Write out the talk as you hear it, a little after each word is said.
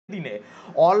দিনে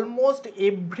almost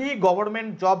every government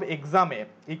job এক্সামে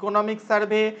economic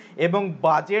survey এবং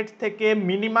বাজেট থেকে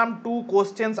মিনিমাম 2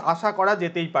 কোশ্চেন্স আশা করা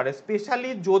যেতেই পারে,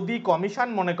 স্পেশালি যদি কমিশন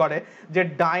মনে করে যে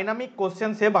ডাইনামিক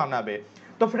কোশ্চেন সে বানাবে।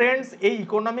 তো ফ্রেন্ডস, এই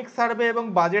ইকোনমিক সার্ভে এবং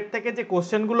বাজেট থেকে যে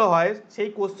কোশ্চেনগুলো হয় সেই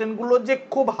কোশ্চেনগুলো যে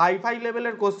খুব হাইফাই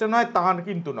লেভেলের কোশ্চেন হয় তা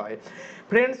কিন্তু নয়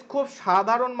ফ্রেন্ডস, খুব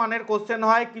সাধারণ মানের কোশ্চেন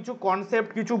হয়। কিছু কনসেপ্ট,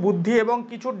 কিছু বুদ্ধি এবং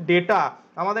কিছু ডেটা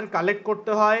আমাদের কালেক্ট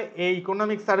করতে হয় এই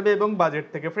ইকোনমিক সার্ভে এবং বাজেট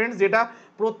থেকে ফ্রেন্ডস, যেটা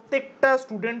প্রত্যেকটা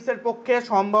স্টুডেন্টসের পক্ষে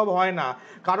সম্ভব হয় না।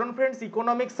 কারণ ফ্রেন্ডস,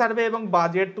 ইকোনমিক সার্ভে এবং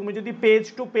বাজেট তুমি যদি পেজ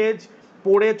টু পেজ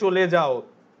পড়ে চলে যাও,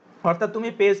 অর্থাৎ তুমি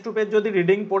পেজ টু পেজ যদি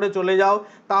রিডিং পড়ে চলে যাও,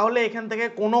 তাহলে এখান থেকে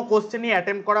কোনো কোশ্চেনই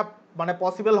অ্যাটেম্প করা মানে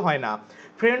পসিবল হয় না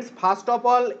ফ্রেন্ডস। ফার্স্ট অফ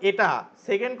অল এটা।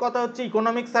 সেকেন্ড কথা হচ্ছে,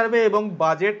 ইকোনমিক সার্ভে এবং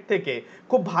বাজেট থেকে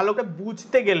খুব ভালো করে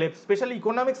বুঝতে গেলে, স্পেশালি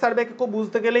ইকোনমিক সার্ভেকে খুব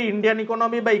বুঝতে গেলে ইন্ডিয়ান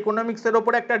ইকোনমি বা ইকোনমিক্সের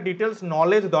ওপরে একটা ডিটেলস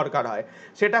নলেজ দরকার হয়,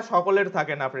 সেটা সকলের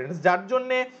থাকে না ফ্রেন্ডস। যার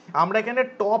জন্যে আমরা এখানে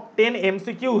টপ 10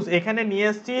 এমসিকিউস এখানে নিয়ে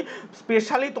এসেছি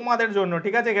স্পেশালি তোমাদের জন্য,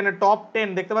 ঠিক আছে। এখানে টপ 10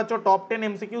 দেখতে পাচ্ছ, টপ 10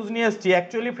 এমসিকিউস নিয়ে এসেছি।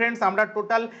 অ্যাকচুয়ালি ফ্রেন্ডস, আমরা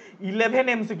টোটাল 11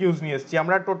 এমসিকিউস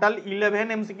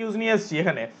নিয়ে এসেছি,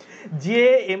 এখানে যে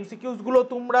এমসিকিউসগুলো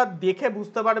তোমরা দেখে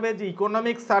বুঝতে পারবে যে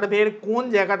ইকোনমিক সার্ভের কোন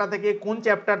জায়গাটা থেকে, কোন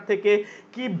চ্যাপ্টার থেকে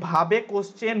কিভাবে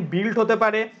কোশ্চেন বিল্ড হতে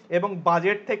পারে, এবং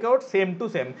বাজেট থেকেও সেম টু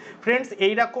সেম ফ্রেন্ডস।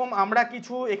 এইরকম আমরা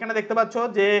কিছু এখানে দেখতে পাচ্ছ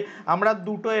যে আমরা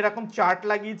দুটো এরকম চার্ট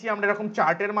লাগিয়েছি, আমরা এরকম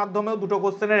চার্টের মাধ্যমেও দুটো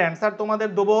কোশ্চেনের অ্যান্সার তোমাদের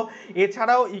দেবো।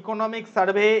 এছাড়াও ইকোনমিক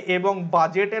সার্ভে এবং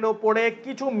বাজেটের ওপরে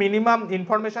কিছু মিনিমাম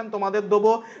ইনফরমেশন তোমাদের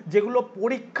দেবো, যেগুলো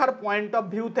পরীক্ষার পয়েন্ট অফ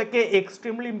ভিউ থেকে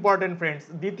এক্সট্রিমলি ইম্পর্টেন্ট ফ্রেন্ডস।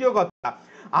 দ্বিতীয় কথা,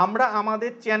 আমরা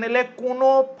আমাদের চ্যানেলে কোনো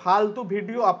ফালতু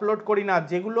ভিডিও আপলোড করি না,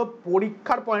 যেগুলো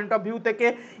পরীক্ষার পয়েন্ট অফ ভিউ থেকে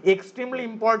এক্সট্রিমলি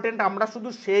ইম্পর্টেন্ট, আমরা শুধু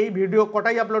সেই ভিডিও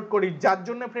কটাই আপলোড করি। যার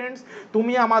জন্য ফ্রেন্ডস,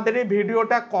 তুমি আমাদের এই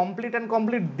ভিডিওটা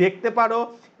কমপ্লিট দেখতে পারো।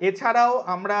 এছাড়াও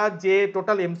আমরা যে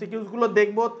টোটাল এমসিকিউসগুলো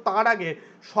দেখব, তার আগে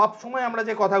সবসময় আমরা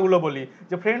যে কথাগুলো বলি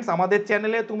যে ফ্রেন্ডস, আমাদের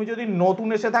চ্যানেলে তুমি যদি নতুন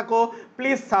এসে থাকো,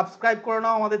 প্লিজ সাবস্ক্রাইব করে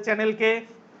নাও আমাদের চ্যানেলকে,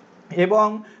 এবং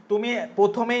তুমি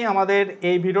প্রথমেই আমাদের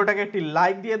এই ভিডিওটাকে একটি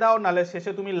লাইক দিয়ে দাও, নাহলে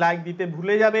শেষে তুমি লাইক দিতে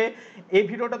ভুলে যাবে। এই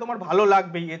ভিডিওটা তোমার ভালো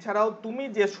লাগবেই। এছাড়াও তুমি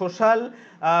যে সোশ্যাল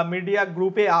মিডিয়া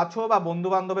গ্রুপে আছো বা বন্ধু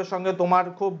বান্ধবের সঙ্গে তোমার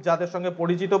খুব যাদের সঙ্গে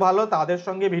পরিচিত ভালো, তাদের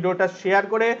সঙ্গে ভিডিওটা শেয়ার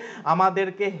করে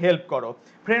আমাদেরকে হেল্প করো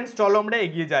ফ্রেন্ডস। চলো আমরা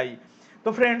এগিয়ে যাই। তো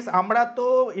ফ্রেন্ডস, আমরা তো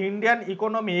ইন্ডিয়ান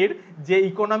ইকোনমির যে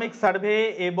ইকোনমিক সার্ভে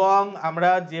এবং আমরা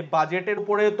যে বাজেটের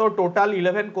উপরে তো টোটাল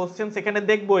 11 কোশ্চেন এখানে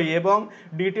দেখবই, এবং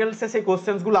ডিটেলসে সেই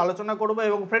কোশ্চেন্সগুলো আলোচনা করব।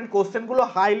 এবং ফ্রেন্ড, কোশ্চেনগুলো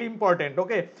হাইলি ইম্পর্টেন্ট,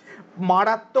 ওকে,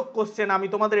 মারাত্মক কোশ্চেন, আমি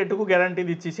তোমাদের এটুকু গ্যারান্টি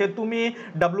দিচ্ছি। সে তুমি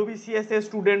WBCS এর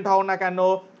স্টুডেন্ট হও না কেন,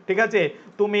 ঠিক আছে,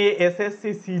 তুমি SSC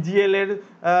CGL এর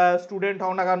স্টুডেন্ট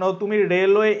হও না কেন, তুমি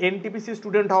রেলওয়ে NTPC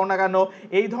স্টুডেন্ট হও না কেন,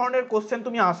 এই ধরনের কোশ্চেন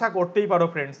তুমি আশা করতেই পারো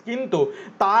ফ্রেন্ডস। কিন্তু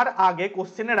তার আগে,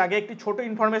 কোশ্চেনের আগে একটি ছোট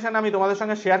ইনফরমেশন আমি তোমাদের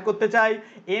সঙ্গে শেয়ার করতে চাই।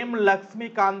 M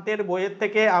লক্ষ্মীকান্তের বইয়ের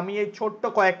থেকে আমি এই ছোট্ট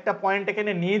কয়েকটা পয়েন্ট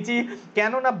এখানে নিয়েছি,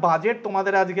 কেননা বাজেট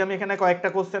তোমাদের আজকে আমি এখানে কয়েকটা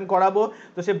কোশ্চেন করাবো,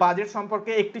 তো সেই বাজেট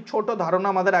সম্পর্কে একটি ছোট ধারণা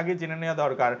আমাদের আগে জেনে নেওয়া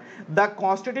দরকার। The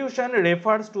constitution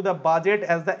refers to the budget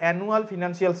as the annual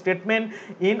financial statement.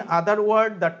 In other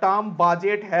words, the term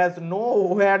budget has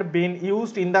nowhere been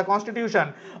used in the constitution.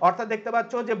 অর্থাৎ দেখতে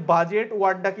পাচ্ছ যে বাজেট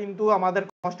ওয়ার্ডটা কিন্তু আমাদের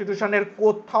কনস্টিটিউশনের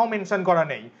কোথাও মেনশন করা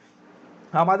নেই।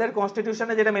 আমাদের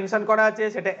কনস্টিটিউশনে যেটা মেনশন করা আছে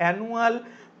সেটা অ্যানুয়াল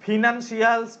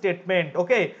ফিনান্সিয়াল স্টেটমেন্ট,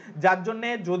 ওকে। যার জন্য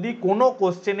যদি কোনো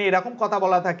কোশ্চেনে এরকম কথা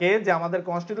বলা থাকে যে আমাদের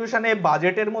কনস্টিটিউশনে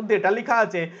বাজেটের মধ্যে এটা লেখা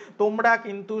আছে, তোমরা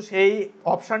কিন্তু সেই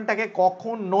অপশনটাকে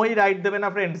কখনোই রাইট দেবে না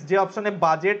ফ্রেন্ডস। যে অপশনে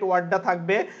বাজেট ওয়ার্ডটা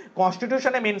থাকবে,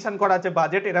 কনস্টিটিউশনে মেনশন করা আছে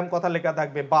বাজেট, এরকম কথা লেখা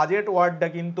থাকবে, বাজেট ওয়ার্ডটা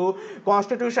কিন্তু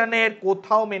কনস্টিটিউশনের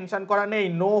কোথাও মেনশন করা নেই,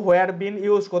 নো হোয়ার বিন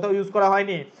ইউজ, কোথাও ইউজ করা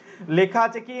হয়নি। লেখা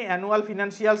আছে কি অ্যানুয়াল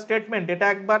ফিনান্সিয়াল স্টেটমেন্ট, এটা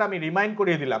একবার আমি রিমাইন্ড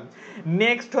করিয়ে দিলাম।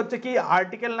 নেক্সট হচ্ছে কি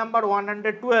আর্টিকেল নাম্বার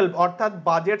 112, অর্থাৎ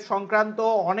বাজেট সংক্রান্ত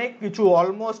অনেক কিছু,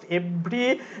 অলমোস্ট এভরি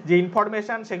যে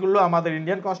ইনফরমেশন সেগুলো আমাদের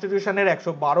ইন্ডিয়ান কনস্টিটিউশনের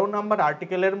 112 নাম্বার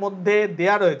আর্টিকেলের মধ্যে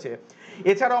দেয়া রয়েছে।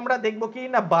 এছাড়াও আমরা দেখব কি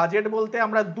না, বাজেট বলতে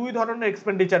আমরা দুই ধরনের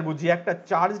এক্সপেন্ডিচার বুঝি, একটা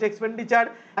চার্জড এক্সপেন্ডিচার,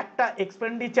 একটা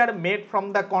expenditure made from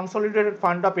the consolidated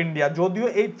fund of India. যদিও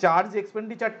এই charge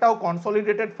এক্সপেন্ডিচারটাও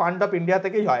consolidated fund of India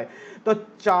থেকেই হয়। তো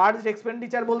চার্জ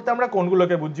এক্সপেন্ডিচার বলতে আমরা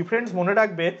কোনগুলোকে বুঝি ফ্রেন্ডস? মনে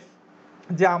রাখবে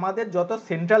যে আমাদের যত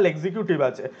সেন্ট্রাল এক্সিকিউটিভ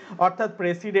আছে, অর্থাৎ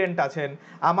প্রেসিডেন্ট আছেন,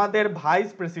 আমাদের ভাইস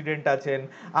প্রেসিডেন্ট আছেন,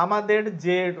 আমাদের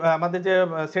যে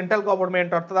সেন্ট্রাল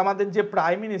গভর্নমেন্ট অর্থাৎ আমাদের যে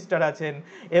প্রাইম মিনিস্টার আছেন,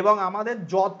 এবং আমাদের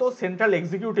যত সেন্ট্রাল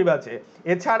এক্সিকিউটিভ আছে,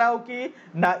 এছাড়াও কি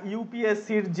না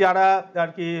UPSCর যারা আর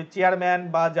কি চেয়ারম্যান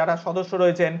বা যারা সদস্য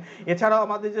রয়েছেন, এছাড়াও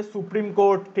আমাদের যে সুপ্রিম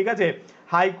কোর্ট, ঠিক আছে,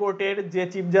 হাইকোর্টের যে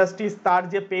চিফ জাস্টিস তার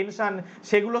যে পেনশন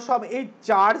সেগুলো সব এই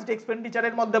চার্জড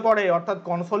এক্সপেন্ডিচারের মধ্যে পড়ে, অর্থাৎ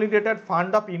কনসলিডেটেড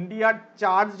ফান্ড অফ ইন্ডিয়ার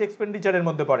চার্জড এক্সপেন্ডিচারের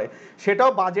মধ্যে পড়ে,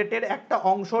 সেটাও বাজেটের একটা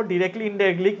অংশ ডিরেক্টলি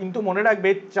ইনডাইরেক্টলি। কিন্তু মনে রাখবে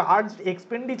চার্জড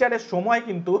এক্সপেন্ডিচারের সময়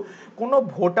কিন্তু কোনো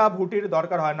ভোটাভুটির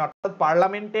দরকার হয় না, অর্থাৎ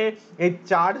পার্লামেন্টে এই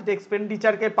চার্জড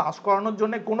এক্সপেন্ডিচারকে পাস করানোর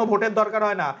জন্য কোনো ভোটের দরকার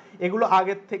হয় না, এগুলো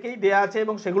আগের থেকেই দেয়া আছে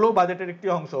এবং সেগুলোও বাজেটের একটি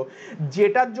অংশ।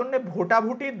 যেটার জন্য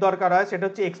ভোটাভুটির দরকার হয় সেটা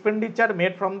হচ্ছে expenditure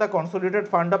made from the consolidated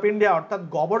fund of India, অর্থাৎ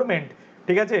গভর্নমেন্ট,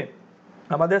 ঠিক আছে,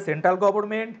 আমাদের সেন্ট্রাল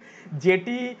গভর্নমেন্ট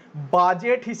যেটি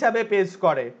বাজেট হিসাবে পেশ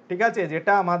করে, ঠিক আছে,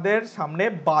 যেটা আমাদের সামনে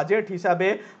বাজেট হিসাবে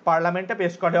পার্লামেন্টে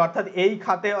পেশ করে, অর্থাৎ এই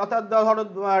খাতে, অর্থাৎ ধরো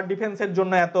ডিফেন্সের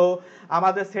জন্য এত,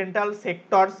 আমাদের সেন্ট্রাল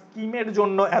সেক্টর স্কিমের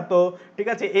জন্য এত, ঠিক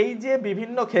আছে, এই যে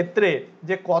বিভিন্ন ক্ষেত্রে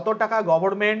যে কত টাকা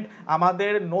গভর্নমেন্ট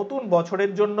আমাদের নতুন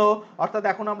বছরের জন্য, অর্থাৎ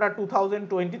এখন আমরা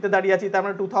 2020-তে দাঁড়িয়ে আছি, তার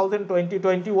মানে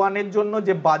 2020-21-এর জন্য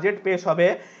যে বাজেট পেশ হবে,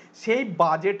 সেই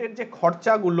বাজেটের যে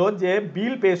খরচাগুলো যে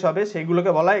বিল পেশ হবে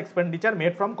সেগুলোকে বলা হয় expenditure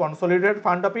made from consolidated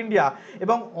fund of India.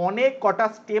 এবং অনেক কটা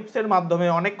স্টেপসের মাধ্যমে,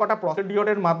 অনেক কটা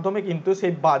প্রসিডিওরের মাধ্যমে কিন্তু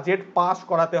সেই বাজেট পাস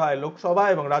করাতে হয় লোকসভা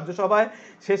এবং রাজ্যসভায়,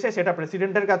 শেষে সেটা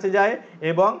প্রেসিডেন্টের কাছে যায়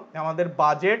এবং আমাদের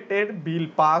বাজেটের বিল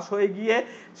পাস হয়ে গিয়ে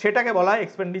সেটাকে বলা হয়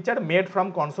expenditure made from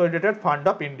consolidated fund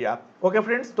of India. Okay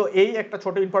friends, তো এই একটা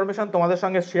ছোট ইনফরমেশন তোমাদের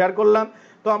সঙ্গে শেয়ার করলাম।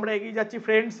 তো আমরা এগিয়ে যাচ্ছি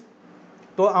ফ্রেন্ডস।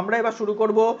 তো আমরা এবার শুরু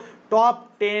করব top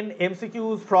 10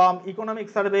 MCQs from economic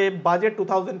survey budget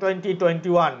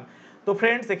 2020-21। তো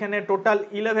ফ্রেন্ডস এখানে টোটাল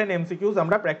 11 MCQs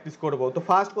আমরা প্র্যাকটিস করব। তো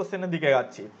ফার্স্ট কোশ্চেনের দিকে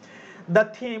যাচ্ছি। The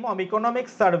theme of economic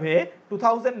survey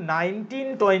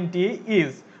 2019-20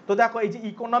 is. তো দেখো এই যে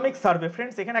ইকোনমিক সার্ভে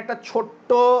ফ্রেন্ডস, এখানে একটা ছোট্ট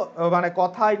মানে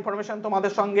কথা ইনফরমেশন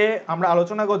তোমাদের সঙ্গে আমরা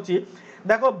আলোচনা করছি।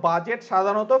 দেখো বাজেট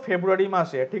সাধারণত ফেব্রুয়ারি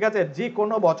মাসে, ঠিক আছে, যে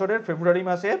কোনো বছরের ফেব্রুয়ারি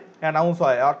মাসে অ্যানাউন্স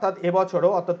হয়, অর্থাৎ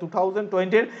এবছরও অর্থাৎ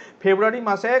 2020-র ফেব্রুয়ারি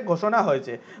মাসে ঘোষণা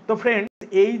হয়েছে। তো ফ্রেন্ডস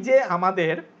এই যে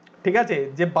আমাদের, ঠিক আছে,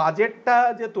 যে বাজেটটা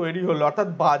যে তৈরি হলো, অর্থাৎ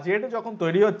বাজেট যখন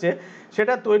তৈরি হচ্ছে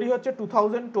সেটা তৈরি হচ্ছে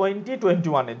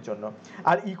 2020-21-এর জন্য।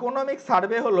 আর ইকোনমিক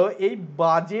সার্ভে হলো এই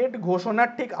বাজেট ঘোষণার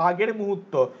ঠিক আগের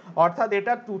মুহূর্ত, অর্থাৎ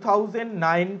এটা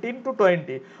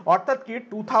 2019-20, অর্থাৎ কি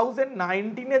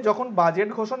 2019-এ যখন বাজেট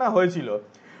ঘোষণা হয়েছিল,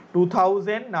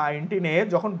 2019-এ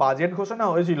যখন বাজেট ঘোষণা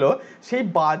হয়েছিল সেই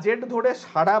বাজেট ধরে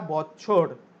সারা বছর,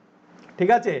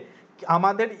 ঠিক আছে,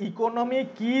 আমাদের ইকোনমি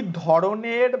কি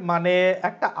ধরনের মানে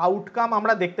একটা আউটকাম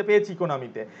আমরা দেখতে পেয়েছি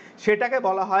ইকোনমিতে, সেটাকে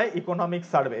বলা হয় ইকোনমিক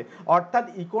সার্ভে। অর্থাৎ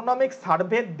ইকোনমিক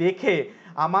সার্ভে দেখে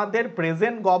আমাদের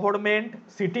প্রেজেন্ট গভর্নমেন্ট,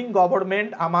 সিটিং গভর্নমেন্ট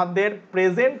আমাদের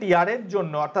প্রেজেন্ট ইয়ারের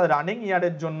জন্য, অর্থাৎ রানিং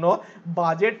ইয়ারের জন্য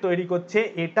বাজেট তৈরি করছে,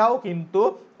 এটাও কিন্তু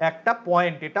একটা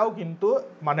পয়েন্ট, এটাও কিন্তু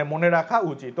মানে মনে রাখা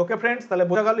উচিত। ওকে ফ্রেন্ডস, তাহলে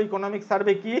বোঝা গেল ইকোনমিক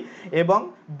সার্ভে কি এবং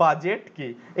বাজেট কি।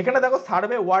 এখানে দেখো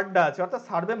সার্ভে ওয়ার্ডটা আছে, অর্থাৎ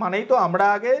সার্ভে মানেই তো আমরা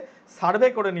আগে সার্ভে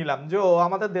করে নিলাম যে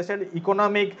আমাদের দেশের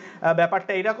ইকোনমিক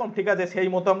ব্যাপারটা এইরকম, ঠিক আছে, সেই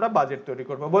মতো আমরা বাজেট তৈরি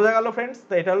করবো। বোঝা গেল ফ্রেন্ডস,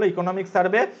 তো এটা হলো ইকোনমিক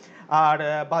সার্ভে আর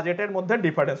বাজেটের মধ্যে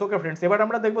ডিফারেন্স। ওকে ফ্রেন্ডস, এবার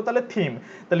আমরা দেখবো তাহলে থিম।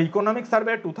 তাহলে ইকোনমিক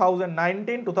সার্ভে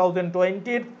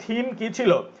 2019-2020-এর থিম কি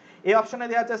ছিল? ए অপশনে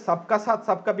দেওয়া আছে सबका साथ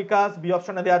सबका विकास, বি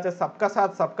অপশনে দেওয়া আছে सबका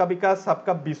साथ सबका विकास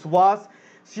सबका विश्वास,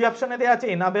 সি অপশনে দেওয়া আছে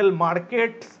enable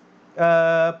markets,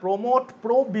 promote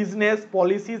pro business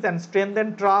policies and strengthen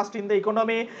trust in the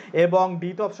economy, এবং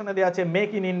ডিতে অপশনে দেওয়া আছে make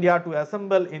in India two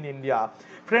assemble in India.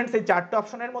 Friends এই চারটে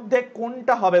অপশনের মধ্যে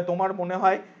কোনটা হবে তোমার মনে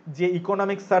হয় যে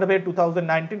economic survey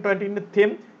 2019-20 theme?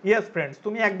 Yes friends,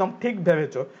 তুমি একদম ঠিক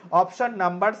ভেবেছো, option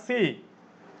number C,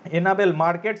 enable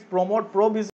markets, promote pro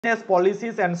business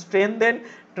policies and strengthen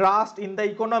trust in the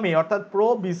economy, অর্থাৎ প্রো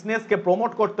বিজনেসকে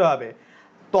প্রমোট করতে হবে,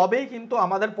 তবেই কিন্তু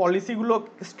আমাদের পলিসিগুলো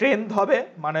স্ট্রেংথ হবে,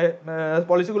 মানে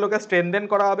পলিসিগুলোকে স্ট্রেংথেন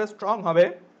করা হবে, স্ট্রং হবে,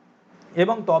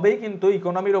 এবং তবেই কিন্তু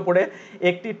ইকোনমির ওপরে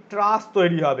একটি ট্রাস্ট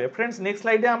তৈরি হবে। ফ্রেন্ডস নেক্সট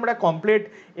স্লাইডে আমরা কমপ্লিট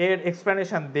এর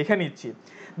এক্সপ্লেনেশন দেখে নিচ্ছি।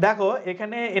 দেখো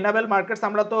এখানে এনাবেল মার্কেটস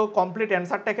আমরা তো কমপ্লিট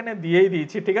অ্যান্সারটা এখানে দিয়েই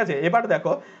দিয়েছি, ঠিক আছে। এবার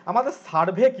দেখো আমাদের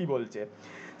সার্ভে কি বলছে।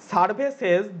 Survey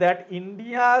says that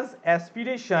India's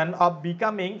aspiration of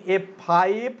becoming a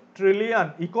 5 trillion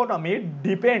economy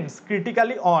depends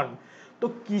critically on, তো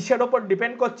কিসের ওপর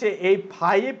ডিপেন্ড করছে এই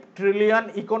 5 ট্রিলিয়ন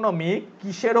ইকোনমি,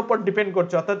 কিসের ওপর ডিপেন্ড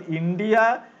করছে, অর্থাৎ ইন্ডিয়া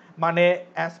মানে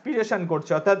অ্যাসপিরেশন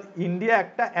করছে, অর্থাৎ ইন্ডিয়া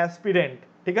একটা অ্যাসপিরেন্ট,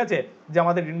 ঠিক আছে, যে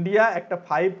আমাদের ইন্ডিয়া একটা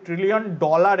 5 ট্রিলিয়ন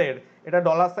ডলারের, এটা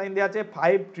ডলার সাইন দেওয়া আছে,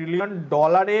 5 ট্রিলিয়ন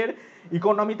ডলারের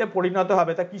ইকোনমিতে পরিণত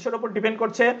হবে। তা কিসের ওপর ডিপেন্ড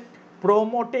করছে?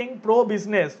 প্রমোটিং প্রো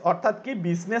বিজনেস, অর্থাৎ কি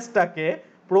বিজনেসটাকে,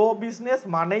 প্রো বিজনেস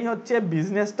মানেই হচ্ছে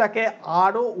বিজনেসটাকে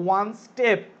আরো ওয়ান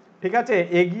স্টেপ, ঠিক আছে,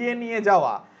 এগিয়ে নিয়ে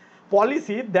যাওয়া।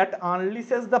 Policy that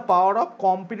আনলিসেস the power of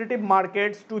competitive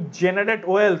markets to generate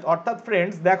wealth, অর্থাৎ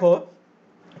ফ্রেন্ডস দেখো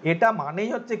এটা মানেই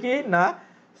হচ্ছে কি না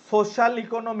social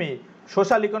economy,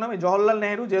 social economy, Jawaharlal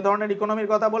Nehru যে ধরনের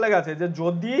ইকোনমির কথা বলে গেছে যে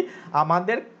যদি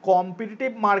আমাদের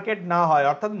কম্পিটিটিভ মার্কেট না হয়,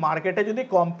 অর্থাৎ মার্কেটে যদি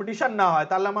কম্পিটিশন না হয়,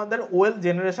 তাহলে আমাদের ওয়েলথ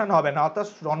জেনারেশন হবে না, অর্থাৎ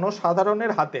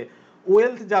জনসাধারণের হাতে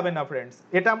ওয়েলথ যাবে না ফ্রেন্ডস।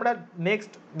 এটা আমরা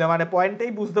নেক্সট মানে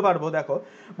পয়েন্টেই বুঝতে পারবো। দেখো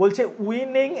বলছে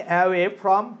winning away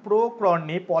from pro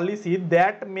crony policy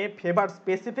that may favour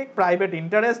specific private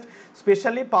interest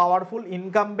specially powerful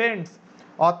ইনকামবেন্টস।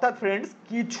 অর্থাৎ ফ্রেন্ডস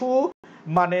কিছু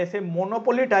মানে সে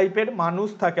মনোপলি টাইপের মানুষ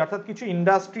থাকে, অর্থাৎ কিছু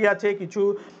ইন্ডাস্ট্রি আছে, কিছু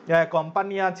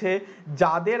কোম্পানি আছে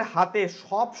যাদের হাতে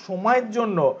সব সময়ের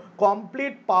জন্য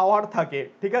কমপ্লিট পাওয়ার থাকে,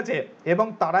 ঠিক আছে, এবং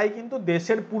তারাই কিন্তু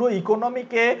দেশের পুরো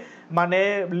ইকোনমিকে মানে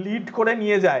লিড করে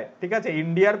নিয়ে যায়, ঠিক আছে,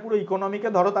 ইন্ডিয়ার পুরো ইকোনমিকে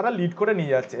ধরো তারা লিড করে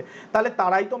নিয়ে যাচ্ছে, তাহলে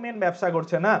তারাই তো মেন ব্যবসা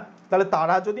করছে না। তাহলে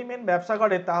তারা যদি মেন ব্যবসা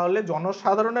করে তাহলে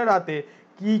জনসাধারণের হাতে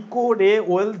কি করে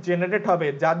ওয়েলথ জেনারেট হবে,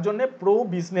 যার জন্য প্রো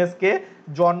বিজনেসকে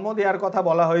জন্ম দেওয়ার কথা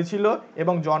বলা হয়েছিল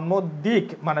এবং জন্ম দিক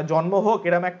মানে জন্ম হোক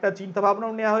এরকম একটা চিন্তা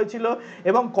ভাবনাও নেওয়া হয়েছিল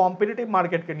এবং কম্পিটিটিভ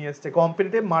মার্কেটকে নিয়ে এসছে।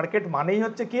 কম্পিটিটিভ মার্কেট মানেই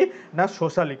হচ্ছে কি না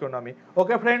social economy.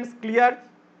 Okay friends, clear?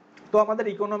 তো আমাদের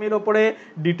ইকোনমির ওপরে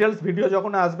ডিটেলস ভিডিও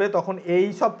যখন আসবে তখন এই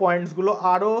সব পয়েন্টসগুলো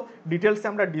আরও ডিটেলসে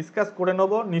আমরা ডিসকাস করে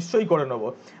নেবো, নিশ্চয়ই করে নেবো।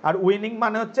 আর উইনিং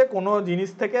মানে হচ্ছে কোনো জিনিস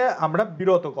থেকে আমরা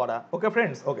বিরত করা। ওকে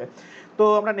ফ্রেন্ডস, ওকে। তো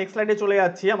আমরা নেক্সট স্লাইডে চলে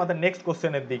যাচ্ছি আমাদের নেক্সট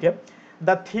কোশ্চেনের দিকে।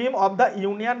 The theme of the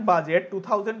union budget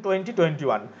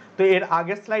 2020-21। তো এর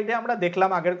আগের স্লাইডে আমরা দেখলাম,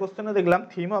 আগের কোশ্চেনে দেখলাম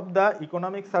theme of the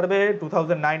economic survey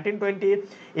 2019-20।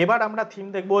 এবার আমরা থিম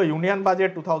দেখবো ইউনিয়ন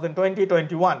বাজেট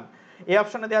 2020-21। ए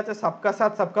ऑप्शन दिया है सबका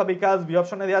साथ सबका विकास, बी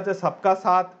ऑप्शन दिया है सबका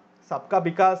साथ सबका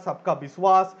विकास सबका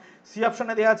विश्वास, सी ऑप्शन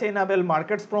दिया है enable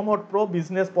markets promote pro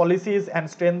business policies and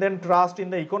strengthen trust in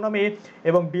the economy,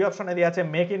 एवं डी ऑप्शन दिया है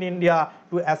make in India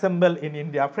to assemble in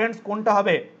India. Friends कोनटा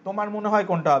हबे तोमार मने हय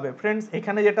कोनटा हबे? फ्रेंड्स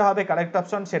एखाने जेटा हबे कारेक्ट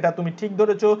ऑप्शन सेटा तुमी ठीक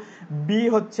धरेছো, बी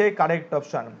होच्छे कारेक्ट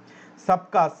ऑप्शन,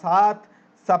 सबका साथ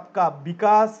सबका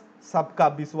विकास सबका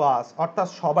विश्वास, अर्थात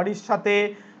सबारिर साथे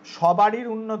सबारिर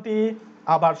उन्नति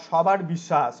আবার সবার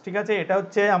বিশ্বাস, ঠিক আছে, এটা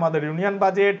হচ্ছে আমাদের ইউনিয়ন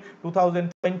বাজেট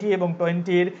 2020 এবং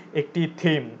 20 একটি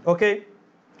থিম। ওকে,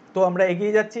 তো আমরা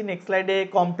এগিয়ে যাচ্ছি নেক্সট স্লাইডে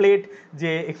কমপ্লিট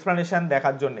যে এক্সপ্লেনেশন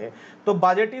দেখার জন্য। তো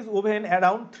budget is oven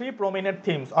around 3 prominent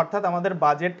themes, অর্থাৎ আমাদের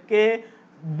বাজেটকে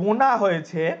বোনা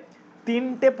হয়েছে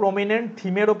 3টে প্রমিনেন্ট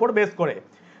থিমের ওপর বেস করে।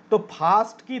 তো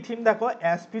ফার্স্ট কি থিম দেখো,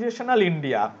 অ্যাসপিরেশনাল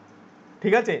ইন্ডিয়া,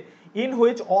 ঠিক আছে, in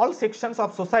which all sections of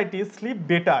society slip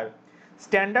better,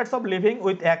 standards of living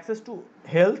with access to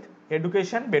health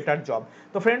education better job.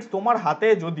 তো ফ্রেন্ডস তোমার হাতে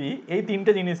যদি এই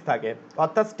 3টে জিনিস থাকে,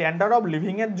 অর্থাৎ স্ট্যান্ডার্ড অফ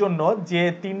লিভিংয়ের জন্য যে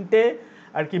 3টে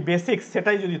আর কি বেসিক্স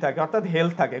সেটাই যদি থাকে, অর্থাৎ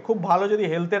হেলথ থাকে, খুব ভালো যদি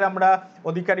হেলথের আমরা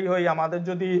অধিকারী হই, আমাদের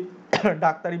যদি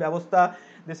ডাক্তারি ব্যবস্থা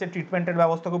দেশের ট্রিটমেন্টের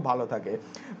ব্যবস্থা খুব ভালো থাকে,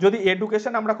 যদি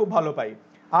এডুকেশন আমরা খুব ভালো পাই,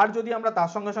 আর যদি আমরা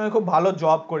তার সঙ্গে সঙ্গে খুব ভালো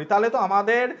জব করি, তাহলে তো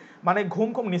আমাদের মানে ঘুম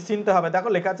খুব নিশ্চিন্তে হবে। দেখো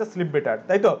লেখা আছে স্লিপ বেটার,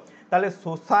 তাই তো? তাহলে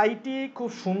সোসাইটি খুব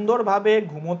সুন্দরভাবে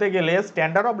ঘুমোতে গেলে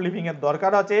স্ট্যান্ডার্ড অফ লিভিংয়ের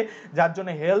দরকার আছে, যার জন্য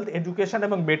হেলথ এডুকেশন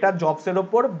এবং বেটার জবসের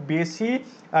ওপর বেশি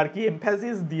আর কি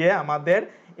এমফ্যাসিস দিয়ে আমাদের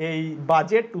এই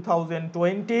বাজেট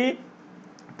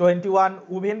 2020-21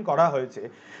 ওভেন করা হয়েছে।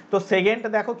 তো সেকেন্ড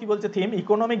দেখো কি বলছে থিম,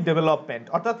 ইকোনমিক ডেভেলপমেন্ট,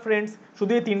 অর্থাৎ ফ্রেন্ডস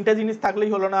শুধু এই 3টে জিনিস থাকলেই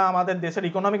হলো না, আমাদের দেশের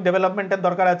ইকোনমিক ডেভেলপমেন্টের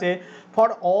দরকার আছে। For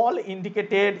all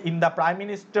indicated in the prime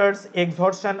ministers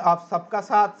এক্সহর্শন of সবকা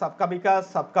সাথ সবকা বিকাশ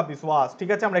সবকা বিশ্বাস, ঠিক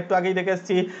আছে, আমরা একটু আগেই দেখে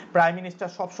এসেছি প্রাইম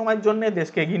মিনিস্টার সবসময়ের জন্য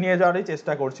দেশকে এগিয়ে নিয়ে যাওয়ারই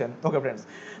চেষ্টা করছেন। ওকে ফ্রেন্ডস,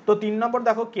 তো 3 নম্বর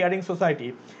দেখো caring society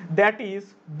that is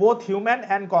both human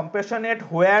and compassionate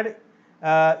where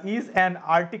is an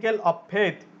article of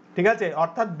faith, ঠিক আছে,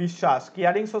 অর্থাৎ বিশ্বাস।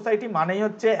 কেয়ারিং সোসাইটি মানেই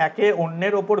হচ্ছে একে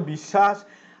অন্যের ওপর বিশ্বাস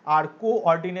আর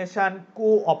কোঅর্ডিনেশন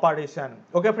কোঅপারেশন।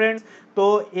 ওকে ফ্রেন্ডস, তো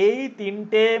এই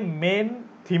 3টে মেন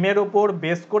থিমের ওপর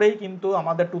বেস করেই কিন্তু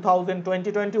আমাদের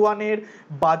 2020-21 এর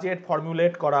বাজেট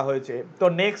ফর্মুলেট করা হয়েছে। তো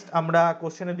নেক্সট আমরা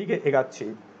কোশ্চেনের দিকে এগাচ্ছি।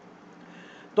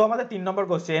 তো আমাদের 3 নম্বর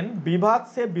কোশ্চেন, বিবাদ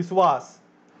সে বিশ্বাস,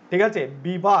 ঠিক আছে,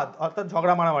 বিবাদ অর্থাৎ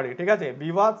ঝগড়া মারামারি, ঠিক আছে,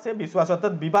 বিবাদ সে বিশ্বাস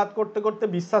অর্থাৎ বিবাদ করতে করতে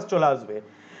বিশ্বাস চলে আসবে,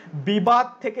 বিবাদ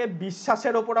থেকে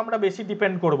বিশ্বাসের ওপর আমরা বেশি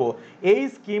ডিপেন্ড করব। এই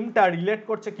স্কিমটা রিলেট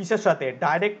করছে কিসের সাথে,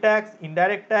 ডাইরেক্ট ট্যাক্স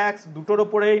ইনডাইরেক্ট ট্যাক্স দুটোর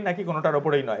ওপরেই নাকি কোনোটার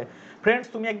ওপরেই নয়? ফ্রেন্ডস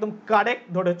তুমি একদম কারেক্ট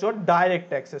ধরেছো, ডাইরেক্ট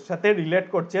ট্যাক্সের সাথে রিলেট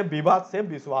করছে বিবাদ সে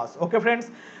বিশ্বাস। ওকে ফ্রেন্ডস,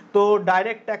 তো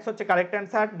ডাইরেক্ট ট্যাক্স হচ্ছে কারেক্ট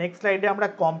অ্যান্সার। নেক্সট স্লাইডে আমরা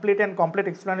কমপ্লিট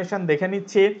এক্সপ্লেনেশন দেখে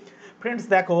নিচ্ছি। ফ্রেন্ডস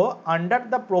দেখো, আন্ডার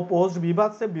দ্য প্রপোজড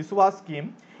বিবাদ সে বিশ্বাস scheme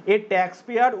a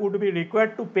taxpayer would be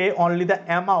required to pay only the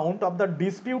amount of the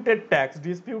disputed tax.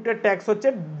 Disputed tax হচ্ছে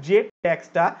যে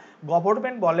ট্যাক্সটা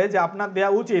গভর্নমেন্ট বলে যে আপনার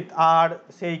দেওয়া উচিত আর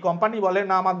সেই কোম্পানি বলে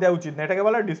না আমার দেওয়া উচিত না, এটাকে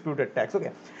বলে disputed tax. Okay,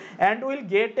 and will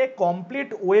get a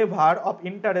complete waiver of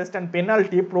interest and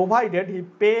penalty provided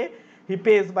he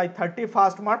pays by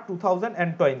 31st March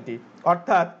 2020।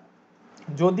 অর্থাৎ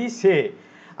যদি সে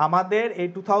আমাদের এই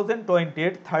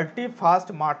 2020 31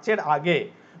 মার্চের আগে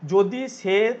যদি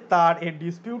সে তার এই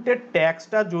ডিসপিউটেড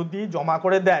ট্যাক্সটা যদি জমা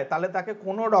করে দেয় তাহলে তাকে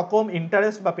কোনো রকম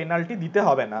ইন্টারেস্ট বা পেনাল্টি দিতে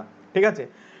হবে না, ঠিক আছে।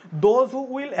 Those who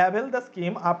will avail the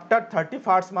scheme after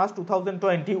 31st March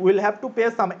 2020 will have to pay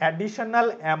some additional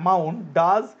amount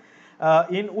does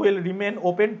in will remain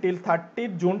open till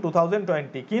 30th June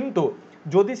 2020। কিন্তু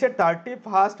যদি সে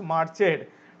 31st মার্চের,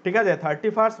 ঠিক আছে,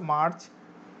 31st মার্চ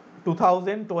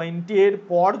 2020 এর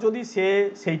পর যদি সে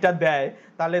সেইটা দেয়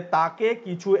তাহলে তাকে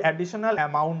কিছু অ্যাডিশনাল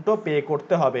অ্যামাউন্টও পে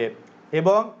করতে হবে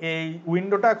এবং এই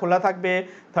উইন্ডোটা খোলা থাকবে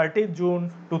 30 জুন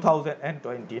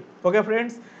 2020। ওকে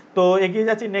ফ্রেন্ডস, তো এগিয়ে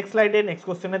যাচ্ছি নেক্সট স্লাইডে, নেক্সট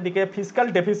কোশ্চেনের দিকে। Fiscal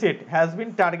deficit has been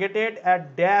targeted at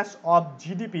dash of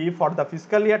GDP for the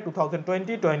fiscal ইয়ার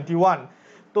 2020-21।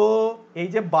 তো এই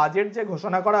যে বাজেট যে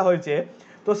ঘোষণা করা হয়েছে,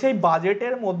 তো সেই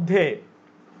বাজেটের মধ্যে,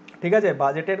 ঠিক আছে,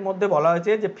 বাজেটের মধ্যে বলা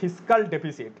হয়েছে যে ফিসকাল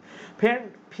ডেফিসিট, ফ্রেন্ড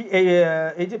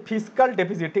এই যে ফিসকাল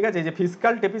ডেফিসিট, ঠিক আছে, এই যে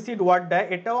ফিসকাল ডেফিসিট ওয়ার্ডটা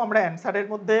এটাও আমরা অ্যান্সারের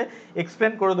মধ্যে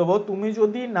এক্সপ্লেন করে দেবো। তুমি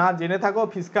যদি না জেনে থাকো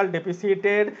ফিসকাল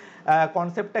ডেফিসিটের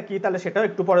কনসেপ্টটা কি, তাহলে সেটাও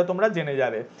একটু পরে তোমরা জেনে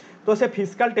যাবে। তো সে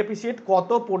ফিসকাল ডেফিসিট কত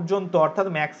পর্যন্ত, অর্থাৎ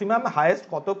ম্যাক্সিমাম হাইয়েস্ট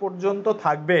কত পর্যন্ত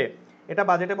থাকবে এটা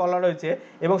বাজেটে বলা রয়েছে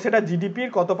এবং সেটা জিডিপির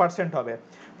কত পার্সেন্ট হবে।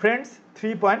 Friends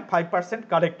 3.5%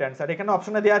 correct answer. এখানে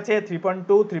অপশনে দেওয়া আছে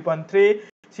 3.2, 3.3,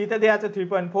 সিতে দেওয়া আছে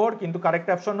 3.4, কিন্তু কারেক্ট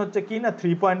অপশন হচ্ছে কি না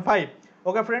 3.5।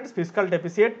 ওকে ফ্রেন্ডস, ফিসকাল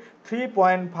ডেফিসিট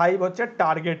 3.5 হচ্ছে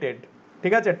টার্গেটেড,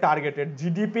 ঠিক আছে, টার্গেটেড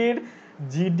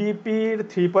জিডিপির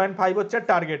 3.5 হচ্ছে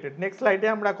টার্গেটেড। নেক্সট স্লাইডে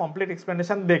আমরা কমপ্লিট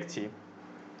এক্সপ্লেনেশন দেখছি।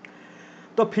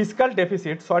 তো ফিসকাল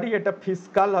ডেফিসিট, সরি এটা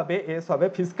ফিসকাল হবে, এস হবে।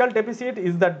 Fiscal deficit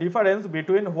is the difference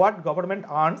between what government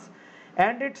earns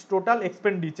and its total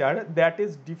expenditure, that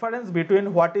is difference between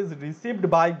what is received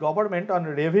by government on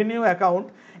revenue account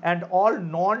and all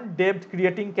non-debt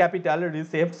creating capital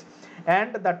receipts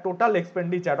and the total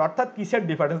expenditure। অর্থাৎ কিসের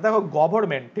difference, দেখো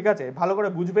government, ঠিক আছে, ভালো করে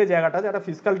বুঝবে জায়গাটা, যারা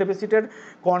ফিসকাল ডেফিসিটের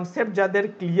কনসেপ্ট যাদের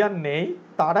ক্লিয়ার নেই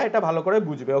তারা এটা ভালো করে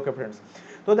বুঝবে। ওকে ফ্রেন্ডস,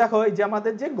 তো দেখো এই যে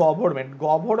আমাদের যে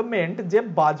গভর্নমেন্ট যে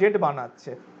বাজেট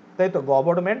বানাচ্ছে, তাই তো,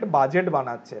 গভর্নমেন্ট বাজেট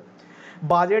বানাচ্ছে,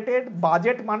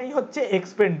 বাজেট মানেই হচ্ছে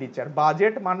এক্সপেন্ডিচার,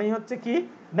 বাজেট মানেই হচ্ছে কি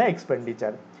না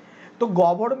এক্সপেন্ডিচার। তো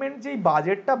গভর্নমেন্ট যেই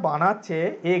বাজেটটা বানাচ্ছে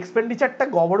এই এক্সপেন্ডিচারটা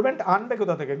গভর্নমেন্ট আনবে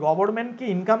কোথা থেকে? গভর্নমেন্ট কি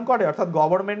ইনকাম করে? অর্থাৎ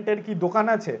গভর্নমেন্টের কি দোকান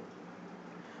আছে,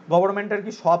 গভর্নমেন্টের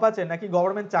কি শপ আছে, নাকি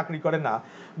গভর্নমেন্ট চাকরি করে? না,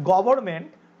 government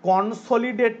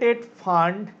consolidated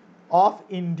fund of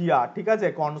India, ঠিক আছে,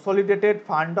 কনসলিডেটেড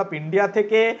ফান্ড অফ ইন্ডিয়া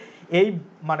থেকে এই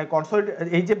মানে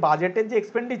এই যে বাজেটের যে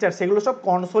এক্সপেন্ডিচার সেগুলো সব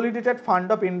কনসলিডেটেড ফান্ড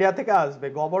অফ ইন্ডিয়া থেকে আসবে।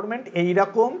 গভর্নমেন্ট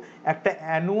এইরকম একটা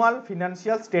অ্যানুয়াল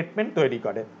ফিনান্সিয়াল স্টেটমেন্ট তৈরি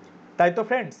করে, তাই তো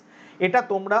ফ্রেন্ডস, এটা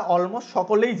তোমরা অলমোস্ট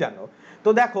সকলেই জানো। তো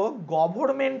দেখো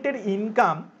গভর্নমেন্টের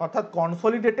ইনকাম অর্থাৎ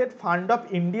কনসলিডেটেড ফান্ড অফ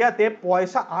ইন্ডিয়াতে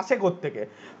পয়সা আসে কোত্থেকে?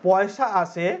 পয়সা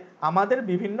আসে আমাদের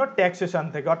বিভিন্ন ট্যাক্সেশন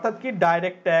থেকে, অর্থাৎ কি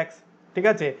ডাইরেক্ট ট্যাক্স, ঠিক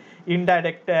আছে,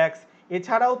 ইনডাইরেক্ট ট্যাক্স,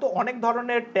 এছাড়াও তো অনেক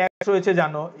ধরনের ট্যাক্স রয়েছে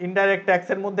জানো। ইনডাইরেক্ট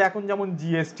ট্যাক্সের মধ্যে এখন যেমন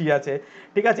জিএসটি আছে,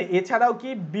 ঠিক আছে, এছাড়াও কি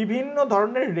বিভিন্ন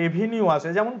ধরনের রেভিনিউ আছে,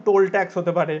 যেমন টোল ট্যাক্স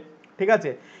হতে পারে, ঠিক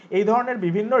আছে, এই ধরনের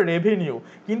বিভিন্ন রেভিনিউ।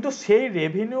 কিন্তু সেই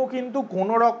রেভিনিউ কিন্তু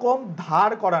কোনো রকম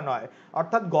ধার করা নয়,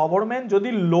 অর্থাৎ গভর্নমেন্ট যদি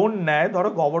লোন নেয়,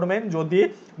 গভর্নমেন্ট যদি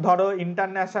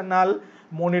ইন্টারন্যাশনাল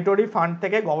মনিটারি ফান্ড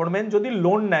থেকে গভর্নমেন্ট যদি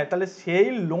লোন নেয় তাহলে সেই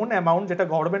লোন অ্যামাউন্ট যেটা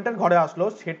গভর্নমেন্টের ঘরে আসলো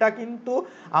সেটা কিন্তু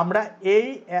আমরা এই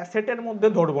অ্যাসেটের মধ্যে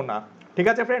ধরবো না, ঠিক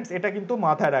আছে ফ্রেন্ডস, এটা কিন্তু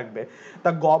মাথায় রাখবে। তা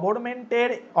গভর্নমেন্টের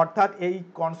অর্থাৎ এই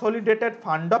কনসলিডেটেড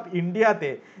ফান্ড অফ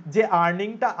ইন্ডিয়াতে যে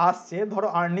আর্নিংটা আসছে,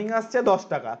 আর্নিং আসছে 10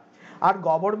 টাকা আর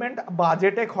গভর্নমেন্ট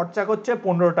বাজেটে খরচা করছে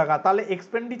 15 টাকা, তাহলে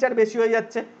এক্সপেন্ডিচার বেশি হয়ে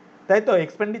যাচ্ছে, তাই তো,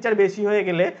 এক্সপেন্ডিচার বেশি হয়ে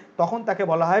গেলে তখন তাকে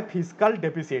বলা হয় fiscal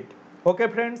deficit. Okay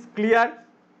friends, clear?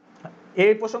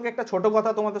 এই প্রসঙ্গে একটা ছোট কথা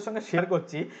তোমাদের সঙ্গে শেয়ার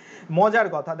করছি, মজার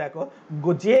কথা। দেখো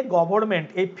যে গভর্নমেন্ট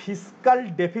এই ফিসকাল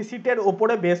ডেফিসিটের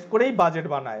ওপরে বেস করেই বাজেট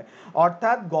বানায়,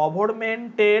 অর্থাৎ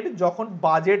গভর্নমেন্টের যখন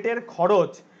বাজেটের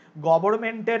খরচ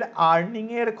গভর্নমেন্টের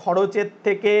আর্নিংয়ের খরচের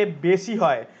থেকে বেশি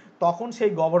হয় তখন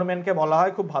সেই গভর্নমেন্টকে বলা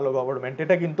হয় খুব ভালো গভর্নমেন্ট,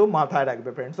 এটা কিন্তু মাথায়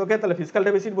রাখবে ফ্রেন্ডস। ওকে, তাহলে ফিসকাল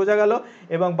ডেফিসিট বোঝা গেল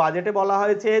এবং বাজেটে বলা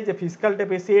হয়েছে যে fiscal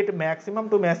deficit maximum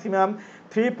two maximum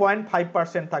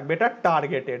 3.5% থাকবে, এটা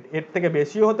টার্গেটেড, এর থেকে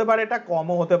বেশিও হতে পারে, এটা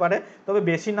কমও হতে পারে, তবে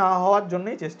বেশি না হওয়ার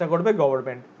জন্যই চেষ্টা করবে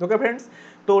গভর্নমেন্ট। ওকে ফ্রেন্ডস,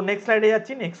 তো নেক্সট স্লাইডে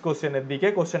যাচ্ছি, নেক্সট কোশ্চেনের দিকে।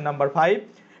 কোশ্চেন নাম্বার 5,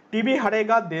 টিবি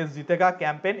হারেগা দেশ জিতেগা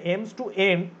campaign aims to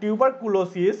and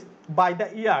tuberculosis by the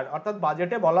year, অর্থাৎ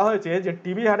বাজেটে বলা হয়েছে যে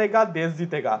টিবি হারেগা দেশ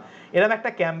জিতেগা, এরকম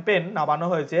একটা ক্যাম্পেইন নামানো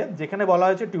হয়েছে যেখানে বলা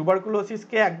হয়েছে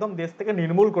টিউবারকুলোসিসকে একদম দেশ থেকে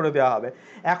নির্মূল করে দেওয়া হবে।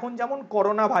 এখন যেমন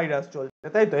করোনা ভাইরাস চলছে,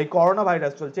 তাই তো, এই করোনা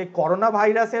ভাইরাস চলছে, এই করোনা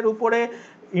ভাইরাসের উপরে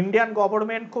ইন্ডিয়ান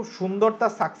গভর্নমেন্ট খুব সুন্দর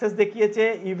তার সাকসেস দেখিয়েছে।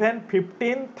 ইভেন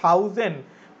 15,000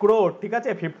 ক্রোড়, ঠিক আছে,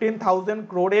 15,000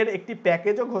 ক্রোড়ের একটি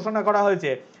প্যাকেজও ঘোষণা করা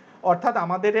হয়েছে। অর্থাৎ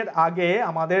আমাদের এর আগে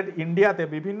আমাদের ইন্ডিয়াতে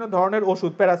বিভিন্ন ধরনের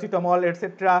ওষুধ, প্যারাসিটামল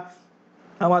এটসেট্রা,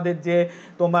 আমাদের যে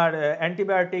তোমার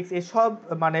অ্যান্টিবায়োটিক্স, এসব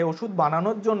মানে ওষুধ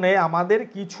বানানোর জন্য আমাদের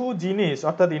কিছু জিনিস,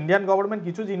 অর্থাৎ ইন্ডিয়ান গভর্নমেন্ট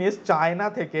কিছু জিনিস চায়না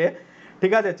থেকে,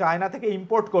 ঠিক আছে, চায়না থেকে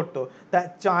ইম্পোর্ট করতো। তা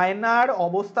চায়নার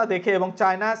অবস্থা দেখে, এবং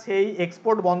চায়না সেই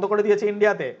এক্সপোর্ট বন্ধ করে দিয়েছে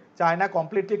ইন্ডিয়াতে, চায়না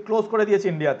কমপ্লিটলি ক্লোজ করে দিয়েছে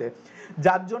ইন্ডিয়াতে,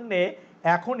 যার জন্যে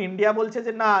এখন ইন্ডিয়া বলছে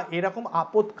যে না, এরকম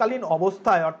আপৎকালীন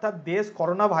অবস্থায়, অর্থাৎ দেশ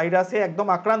করোনা ভাইরাসে একদম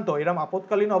আক্রান্ত, এরকম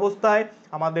আপৎকালীন অবস্থায়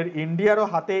আমাদের ইন্ডিয়ারও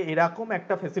হাতে এরকম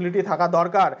একটা ফেসিলিটি থাকা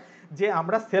দরকার যে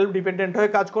আমরা সেলফ ডিপেন্ডেন্ট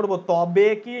হয়ে কাজ করব, তবে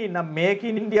কি না মেক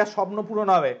ইন ইন্ডিয়া স্বপ্ন পূরণ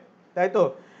হবে, তাই তো,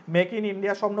 মেক ইন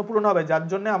ইন্ডিয়া স্বপ্ন পূরণ হবে। যার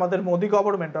জন্য আমাদের মোদি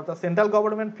গভর্নমেন্ট অর্থাৎ সেন্ট্রাল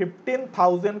গভর্নমেন্ট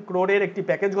 15,000 ক্রোড়ের একটি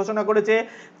প্যাকেজ ঘোষণা করেছে।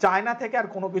 চায়না থেকে আর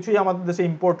কোনো কিছুই আমাদের দেশে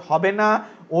ইম্পোর্ট হবে না,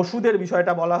 ওষুধের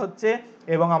বিষয়টা বলা হচ্ছে,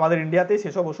 এবং আমাদের ইন্ডিয়াতেই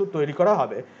সেসব ওষুধ তৈরি করা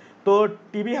হবে। তো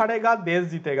টিবি হারেগা দেশ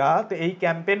জিতেগা, তো এই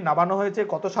ক্যাম্পেইন নামানো হয়েছে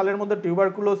কত সালের মধ্যে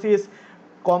টিউবারকুলোসিস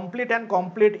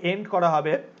কমপ্লিট এন্ড করা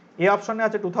হবে। এ অপশনে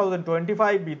আছে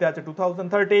 2025, বিতে আছে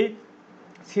 2030,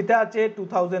 সিতে আছে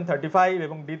 2035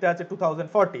 এবং ডিতে আছে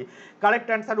 2040। Correct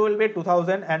answer will be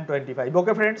 2025।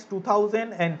 Okay friends,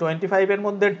 2025 এর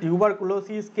মধ্যে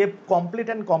টিউবারকুলোসিসকে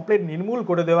কমপ্লিট নির্মূল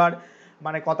করে দেওয়ার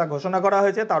মানে কথা ঘোষণা করা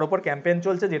হয়েছে, তার উপর ক্যাম্পেইন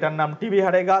চলছে যেটার নাম টিবি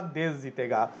হারেগা দেশ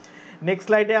জিতেগা। নেক্সট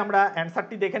স্লাইডে আমরা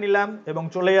অ্যান্সারটি দেখে নিলাম এবং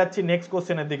চলে যাচ্ছি নেক্সট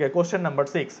কোশ্চেনের দিকে। কোশ্চেন নাম্বার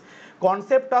 6,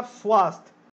 কনসেপ্ট অফ স্বাস্থ্য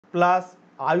প্লাস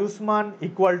আয়ুষ্মান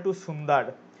ইকুয়াল টু সুন্দর,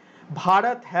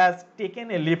 Bharat has taken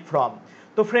a leap from.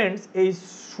 তো ফ্রেন্ডস, এই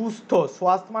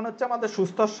স্বাস্থ্য মানে হচ্ছে আমাদের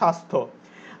সুস্থ স্বাস্থ্য,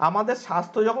 আমাদের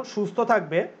স্বাস্থ্য যখন সুস্থ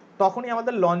থাকবে তখনই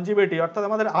আমাদের লঞ্জিভিটি অর্থাৎ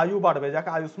আমাদের আয়ু বাড়বে, যাকে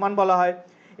আয়ুষ্মান বলা হয়,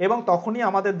 এবং তখনই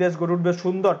আমাদের দেশ গড়ে উঠবে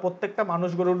সুন্দর, প্রত্যেকটা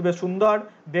মানুষ গড়ে উঠবে সুন্দর,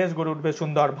 দেশ গড়ে উঠবে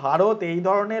সুন্দর। ভারত এই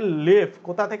ধরনের লিপ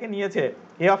কোথা থেকে নিয়েছে?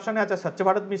 এই অপশানে আছে স্বচ্ছ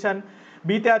ভারত মিশন,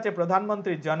 বিতে আছে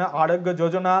প্রধানমন্ত্রী জন আরোগ্য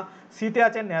যোজনা, সিতে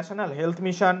আছে ন্যাশনাল হেলথ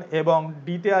মিশন, এবং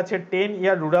ডিতে আছে 10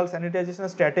 ইয়ার রুরাল স্যানিটাইজেশন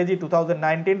স্ট্র্যাটেজি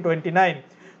 2019-29।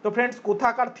 তো ফ্রেন্ডস,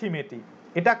 কোথাকার থিম এটি?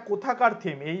 এটা কোথাকার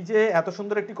থিম? এই যে এত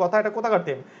সুন্দর একটি কথা, এটা কোথাকার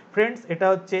থিম? ফ্রেন্ডস, এটা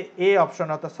হচ্ছে এ অপশন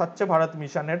অর্থাৎ স্বচ্ছ ভারত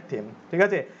মিশনের থিম, ঠিক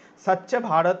আছে, স্বচ্ছ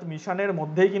ভারত মিশনের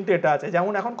মধ্যেই কিন্তু এটা আছে।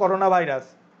 যেমন এখন করোনা ভাইরাস,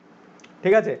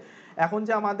 ঠিক আছে, এখন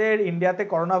যে আমাদের ইন্ডিয়াতে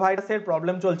করোনা ভাইরাসের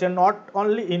প্রবলেম চলছে, not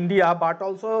only India but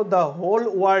also the whole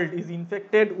world is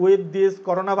infected with this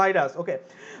corona virus. ওকে,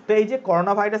 তো এই যে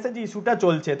করোনা ভাইরাসের যে ইস্যুটা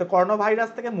চলছে, তো করোনা ভাইরাস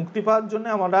থেকে মুক্তি পাওয়ার জন্য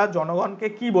আমরা জনগণকে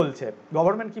কি বলছে,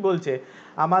 গভর্নমেন্ট কি বলছে,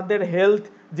 আমাদের হেলথ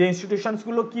যে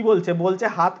ইনস্টিটিউশনসগুলো কি বলছে, বলছে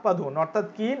হাত পা ধুন, অর্থাৎ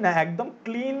কি না একদম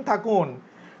ক্লিন থাকুন,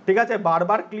 ঠিক আছে,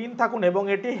 বারবার ক্লিন থাকুন এবং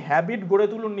এটি হ্যাবিট গড়ে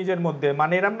তুলুন নিজের মধ্যে।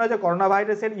 মানে এরম না যে করোনা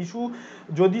ভাইরাসের ইস্যু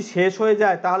যদি শেষ হয়ে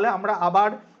যায় তাহলে আমরা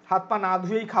আবার হাত পা না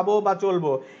ধুয়েই খাবো বা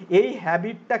চলবো, এই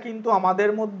হ্যাবিটটা কিন্তু আমাদের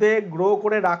মধ্যে গ্রো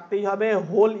করে রাখতেই হবে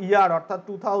হোল ইয়ার, অর্থাৎ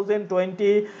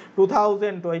 2020,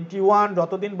 2021,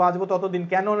 যতদিন বাঁচবো ততদিন।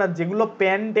 কেন না যেগুলো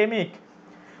প্যান্ডেমিক,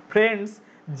 ফ্রেন্ডস,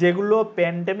 যেগুলো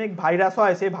প্যান্ডেমিক ভাইরাস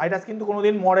হয়, সেই ভাইরাস কিন্তু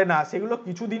কোনোদিন মরে না, সেগুলো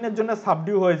কিছু দিনের জন্য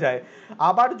সাবডিউ হয়ে যায়।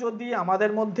 আবার যদি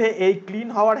আমাদের মধ্যে এই ক্লিন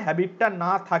হওয়ার হ্যাবিটটা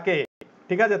না থাকে,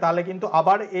 ঠিক আছে, তাহলে কিন্তু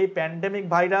আবার এই প্যান্ডেমিক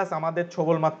ভাইরাস আমাদের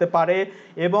ছোবল মারতে পারে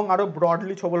এবং আরও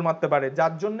ব্রডলি ছোবল মারতে পারে।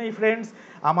 যার জন্যই ফ্রেন্ডস,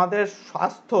 আমাদের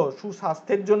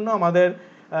সুস্বাস্থ্যের জন্য আমাদের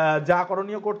যা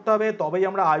করণীয় করতে হবে, তবেই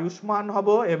আমরা আয়ুষ্মান হব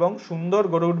এবং সুন্দর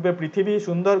গড়ে উঠবে পৃথিবী,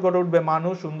 সুন্দর গড়ে উঠবে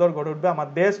মানুষ, সুন্দর গড়ে উঠবে আমার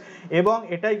দেশ, এবং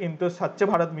এটাই কিন্তু স্বচ্ছ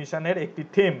ভারত মিশনের একটি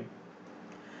থিম।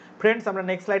 ফ্রেন্ডস, আমরা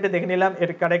নেক্সট স্লাইডে দেখে নিলাম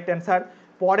এর কারেক্ট অ্যান্সার।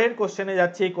 পরের কোশ্চেনে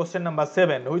যাচ্ছি, question number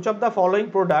 7, which of the following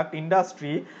product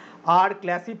industry are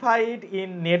classified in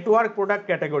network product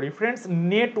category. Friends,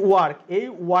 network এই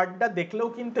ওয়ার্ডটা দেখলেও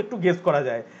কিন্তু একটু গেস করা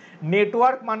যায়।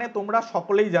 নেটওয়ার্ক মানে তোমরা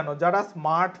সকলেই জানো, যারা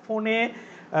স্মার্টফোনে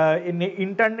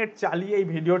ইন্টারনেট চালিয়ে এই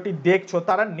ভিডিওটি দেখছো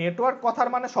তারা নেটওয়ার্ক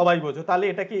কথার মানে সবাই বোঝো। তাহলে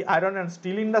এটা কি আয়রন অ্যান্ড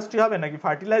স্টিল ইন্ডাস্ট্রি হবে, নাকি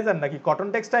ফার্টিলাইজার, নাকি কটন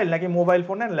টেক্সটাইল, নাকি mobile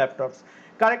phone and laptops?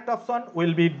 Correct option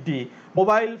will be D,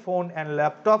 mobile phone and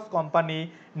laptops company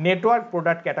network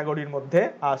product ক্যাটাগরির মধ্যে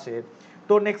আসে।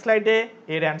 তো নেক্সট স্লাইডে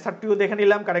এর অ্যান্সারটিও দেখে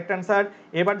নিলাম, কারেক্ট অ্যান্সার।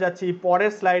 এবার যাচ্ছি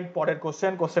পরের স্লাইড, পরের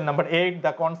question number 8,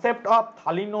 the concept of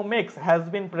থালিনোমিক্স has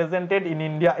been presented in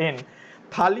India in.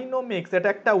 থালিনোমিক্স এটা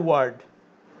একটা ওয়ার্ড,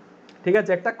 ঠিক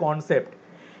আছে, একটা কনসেপ্ট,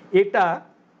 এটা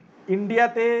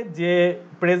ইন্ডিয়াতে যে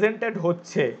প্রেজেন্টেড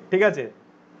হচ্ছে, ঠিক আছে,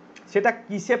 সেটা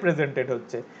কিসে প্রেজেন্টেড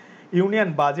হচ্ছে? ইউনিয়ন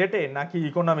বাজেটে, নাকি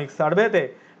ইকোনমিক সার্ভেতে,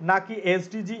 নাকি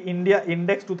এসডিজি ইন্ডিয়া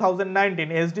ইন্ডেক্স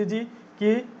 2019, এসডিজি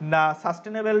কি না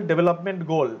সাস্টেনেবল ডেভেলপমেন্ট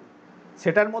গোল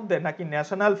সেটার মধ্যে, নাকি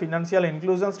ন্যাশনাল ফিনান্সিয়াল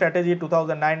ইনক্লুশন স্ট্র্যাটেজি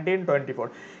 2019-24,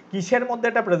 কিসের মধ্যে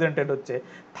এটা প্রেজেন্টেড হচ্ছে?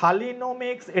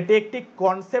 থালিনোমিক্স এটি একটি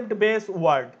কনসেপ্ট বেসড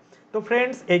ওয়ার্ড। তো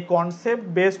ফ্রেন্ডস, এই concept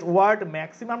based word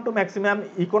maximum two maximum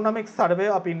economic survey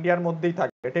of ইন্ডিয়ার মধ্যেই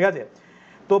থাকে, ঠিক আছে।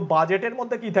 তো বাজেটের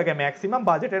মধ্যে কি থাকে, ম্যাক্সিমাম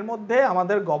বাজেটের মধ্যে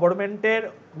আমাদের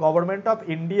গভর্নমেন্ট অফ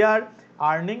ইন্ডিয়ার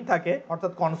আর্নিং থাকে,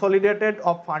 অর্থাৎ কনসলিডেটেড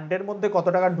অফ ফান্ডের মধ্যে কত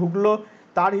টাকা ঢুকলো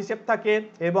তার হিসেব থাকে,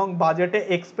 এবং বাজেটে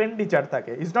এক্সপেন্ডিচার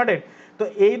থাকে, ইজ নট ইট? তো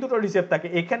এই দুটোর হিসেব থাকে।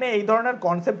 এখানে এই ধরনের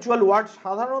কনসেপচুয়াল ওয়ার্ড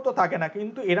সাধারণত থাকে না,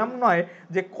 কিন্তু এরম নয়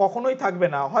যে কখনোই থাকবে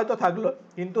না, হয়তো থাকলো,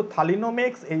 কিন্তু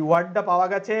থালিনোমিক্স এই ওয়ার্ডটা পাওয়া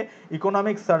গেছে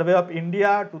ইকোনমিক সার্ভে অফ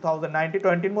ইন্ডিয়া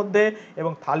 2019-20 মধ্যে,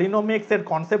 এবং থালিনোমিক্সের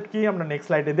কনসেপ্ট কি আমরা নেক্সট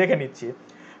স্লাইডে দেখে নিচ্ছি।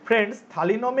 ফ্রেন্ডস,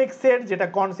 থালিনোমিক্সের যেটা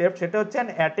কনসেপ্ট সেটা হচ্ছে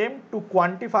an attempt to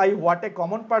quantify what a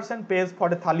common person page for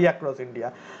a thali across India.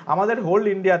 আমাদের হোল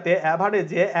ইন্ডিয়াতে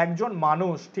অ্যাভারেজে একজন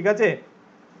মানুষ, ঠিক আছে,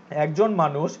 একজন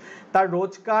মানুষ তার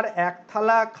রোজকার এক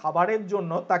থালা খাবারের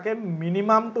জন্য তাকে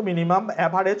মিনিমাম টু মিনিমাম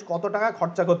অ্যাভারেজ কত টাকা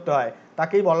খরচা করতে হয়,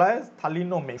 তাকেই বলা হয়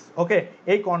থালিনোমিক্স। ওকে,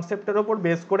 এই কনসেপ্টের ওপর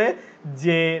বেস করে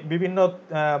যে বিভিন্ন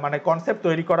মানে কনসেপ্ট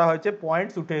তৈরি করা হয়েছে,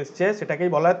 পয়েন্টস উঠে এসছে,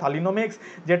 সেটাকেই বলা হয় থালিনোমিক্স,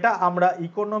 যেটা আমরা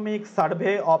ইকোনমিক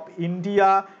সার্ভে অফ ইন্ডিয়া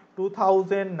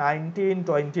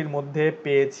 2019-20 মধ্যে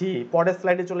পেয়েছি। পরের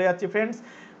স্লাইডে চলে যাচ্ছি friends.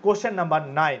 Question number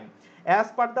 9, as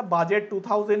per the budget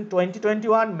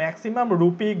 2020-21 maximum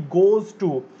rupee goes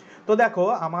to। তো দেখো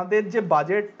আমাদের যে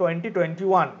বাজেট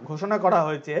 2021 ঘোষণা করা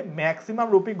হয়েছে, ম্যাক্সিমাম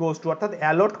রুপি গোজ টু অর্থাৎ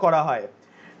অ্যালট করা হয়,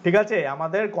 ঠিক আছে,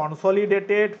 আমাদের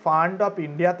কনসলিডেটেড ফান্ড অফ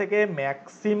ইন্ডিয়া থেকে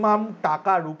ম্যাক্সিমাম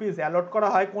টাকা রুপিস অ্যালট করা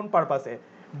হয় কোন পারপাসে?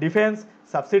 Defence,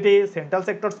 subsidy, central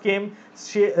sector scheme,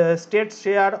 state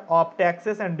share of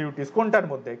taxes and duties, কোনটার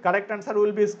মধ্যে? Correct answer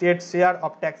will be state share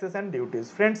of taxes and duties.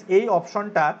 Friends, এই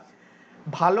অপশনটা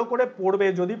ভালো করে পড়বে,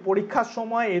 যদি পরীক্ষার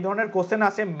সময় এই ধরনের কোশ্চেন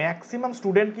আসে, ম্যাক্সিমাম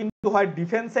স্টুডেন্ট কিন্তু হয়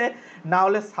ডিফেন্সে, না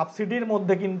হলে সাবসিডির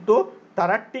মধ্যে কিন্তু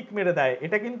তারা টিক মেরে দেয়।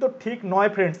 এটা কিন্তু ঠিক নয়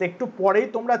ফ্রেন্ডস, একটু পরেই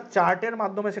তোমরা চার্টের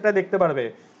মাধ্যমে সেটা দেখতে পারবে।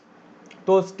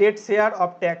 তো state share of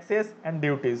taxes and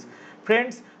duties.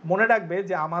 Friends, মনে রাখবে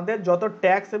যে আমাদের যত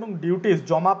ট্যাক্স এবং ডিউটিস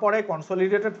জমা পড়ে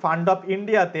কনসলিডেটেড ফান্ড অফ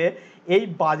ইন্ডিয়াতে, এই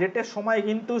বাজেটের সময়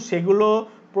কিন্তু সেগুলো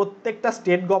প্রত্যেকটা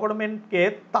স্টেট গভর্নমেন্টকে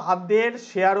তাদের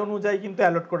শেয়ার অনুযায়ী কিন্তু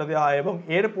অ্যালট করে দেওয়া হয়, এবং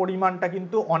এর পরিমাণটা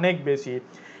কিন্তু অনেক বেশি।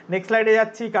 নেক্সট স্লাইডে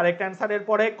যাচ্ছি। কারেক্ট অ্যান্সারের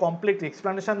পরে কমপ্লিট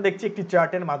এক্সপ্লেনেশন দেখছি একটি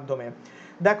চার্টের মাধ্যমে।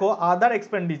 দেখো, আদার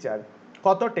এক্সপেন্ডিচার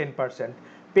কত? 10%।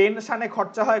 পেনশনে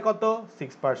খরচা হয় কত?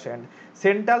 6%।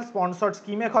 সেন্ট্রাল স্পন্সর্ড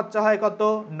স্কিমে খরচা হয় কত?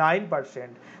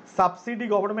 9%। সাবসিডি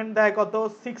গভর্নমেন্ট দেয় কত?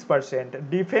 6%।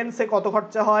 ডিফেন্সে কত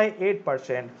খরচা হয়?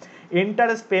 8%।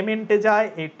 ইন্টারেস্ট পেমেন্টে যায়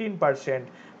 18%।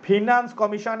 ফিনান্স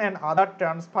কমিশন অ্যান্ড আদার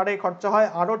ট্রান্সফারে খরচা হয়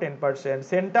আরও 10%।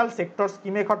 সেন্ট্রাল সেক্টর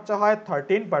স্কিমে খরচা হয়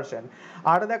 13%।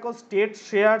 আর দেখো, state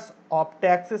shares of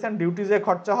taxes and ডিউটিসে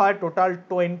খরচা হয় টোটাল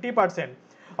 20%।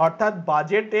 অর্থাৎ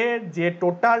বাজেটে যে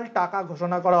টোটাল টাকা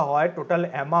ঘোষণা করা হয়, টোটাল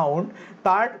অ্যামাউন্ট,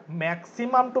 তার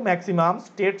maximum two maximum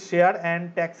state share and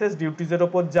taxes ডিউটিসের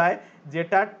ওপর যায়,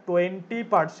 যেটা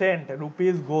 20%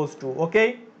 রুপিস গোজ টু। ওকে,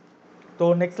 তো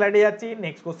নেক্সট স্লাইডে যাচ্ছি,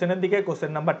 নেক্সট কোশ্চেনের দিকে।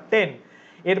 কোশ্চেন নাম্বার 10,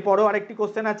 এরপরেও আরেকটি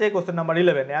কোশ্চেন আছে, question number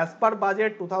 11। As per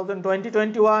budget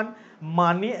 2020-21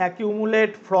 money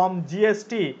accumulate from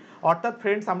GST. অর্থাৎ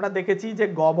ফ্রেন্ডস, আমরা দেখেছি যে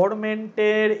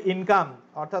গভর্নমেন্টের ইনকাম,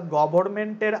 অর্থাৎ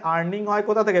গভর্নমেন্টের আর্নিং হয়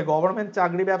কোথা থেকে? গভর্নমেন্ট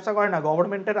চাকরি ব্যবসা করে না,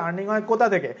 গভর্নমেন্টের আর্নিং হয় কোথা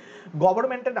থেকে?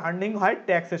 গভর্নমেন্টের আর্নিং হয়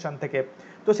ট্যাক্সেশন থেকে।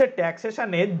 তো সে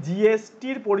ট্যাক্সেশনে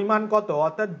জিএসটির পরিমাণ কত?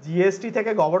 অর্থাৎ জিএসটি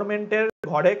থেকে গভর্নমেন্টের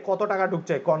ঘরে কত টাকা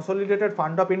ঢুকছে? কনসলিডেটেড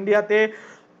ফান্ড অফ ইন্ডিয়াতে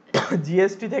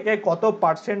জিএসটি থেকে কত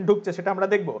পার্সেন্ট ঢুকছে সেটা আমরা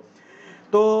দেখব।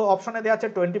 তো অপশনে দেওয়া আছে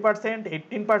 20%,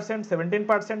 18%,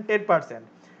 17%, 10%।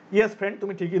 ইয়েস ফ্রেন্ড,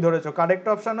 তুমি ঠিকই ধরেছো, কারেক্ট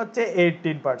অপশন হচ্ছে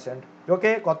 18%।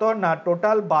 ওকে, কত না,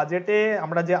 টোটাল বাজেটে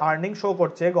আমরা যে আর্নিং শো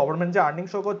করছে, গভর্নমেন্ট যে আর্নিং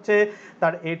শো করছে,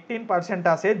 তার 18%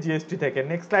 আসে জিএসটি থেকে।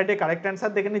 নেক্সট স্লাইডে কারেক্ট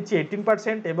অ্যান্সার দেখে নিচ্ছি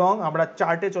 18%, এবং আমরা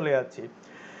চার্টে চলে যাচ্ছি।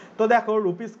 তো দেখো,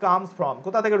 রুপিস কামস ফ্রম,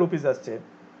 কোথা থেকে রুপিস আসছে?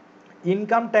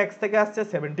 ইনকাম ট্যাক্স থেকে আসছে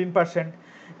 17%,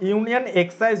 ইউনিয়ন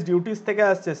এক্সাইজ ডিউটিস থেকে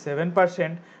আসছে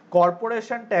 7%,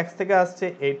 কর্পোরেশন ট্যাক্স থেকে আসছে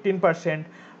 18%,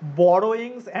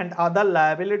 বরোয়িংস অ্যান্ড আদার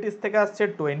লায়াবিলিটিস থেকে আসছে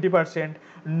 20%,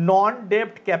 নন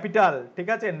ডেপ্ট ক্যাপিটাল, ঠিক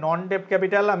আছে, নন ডেপ্ট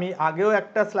ক্যাপিটাল আমি আগেও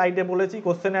একটা স্লাইডে বলেছি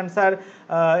কোশ্চেন অ্যান্সার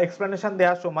এক্সপ্লেনেশন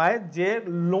দেওয়ার সময়, যে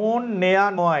লোন নেয়া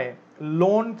নয়,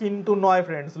 লোন কিন্তু নয়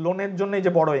ফ্রেন্ডস, লোনের জন্যই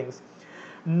যে বরোয়িংস।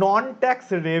 নন ট্যাক্স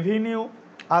রেভিনিউ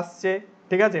আসছে,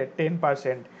 ঠিক আছে,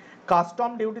 10%,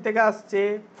 কাস্টম ডিউটি থেকে আসছে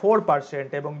 4%,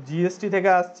 এবং জিএসটি থেকে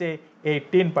আসছে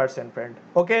 18% ফ্রেন্ড।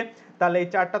 ওকে, তাহলে এই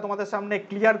চার্টটা তোমাদের সামনে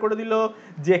ক্লিয়ার করে দিল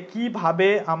যে কিভাবে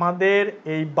আমাদের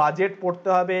এই বাজেট পড়তে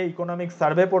হবে, ইকোনমিক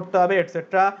সার্ভে পড়তে হবে,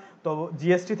 এটসেট্রা। তো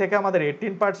জিএসটি থেকে আমাদের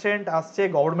 18% আসছে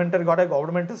গভর্নমেন্টের ঘরে,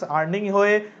 গভর্নমেন্টের আর্নিং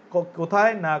হয়ে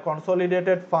কোথায় না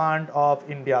কনসলিডেটেড ফান্ড অফ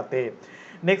ইন্ডিয়াতে।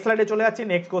 নেক্সট স্লাইডে চলে যাচ্ছি,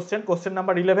 নেক্সট কোশ্চেন, কোশ্চেন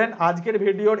নাম্বার 11। আজকের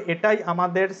ভিডিওর এটাই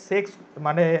আমাদের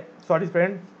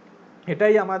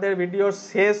এটাই আমাদের ভিডিওর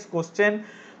শেষ কোশ্চেন।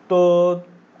 তো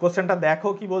কোশ্চেনটা দেখো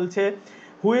কি বলছে।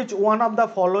 Which one of the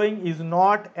following is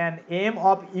not an M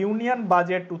of union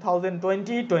budget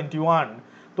 2020-21।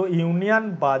 তো ইউনিয়ন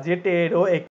বাজেটেরও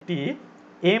একটি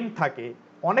এম থাকে,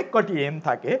 অনেক কটি এম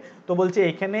থাকে। তো বলছে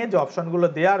এখানে যে অপশনগুলো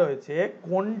দেওয়া রয়েছে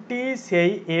কোনটি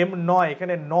সেই এম নয়,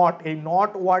 এখানে নট, এই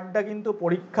নট ওয়ার্ডটা কিন্তু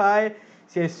পরীক্ষায়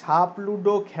সে সাপ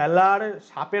লুডো খেলার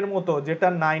সাপের মতো, যেটা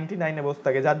 99-এ বসে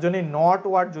থাকে, যার জন্য নট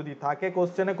ওয়ার্ড যদি থাকে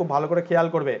কোশ্চেনে খুব ভালো করে খেয়াল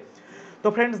করবে। তো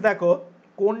ফ্রেন্ডস দেখো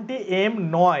কোনটি এম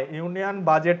নয় ইউনিয়ন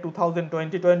বাজেট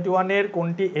 2020-21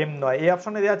 কোনটি এম নয়। এই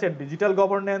অপশনে দেওয়া আছে ডিজিটাল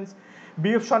গভর্নেন্স,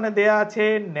 বি অপশনে দেওয়া আছে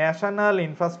ন্যাশনাল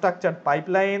ইনফ্রাস্ট্রাকচার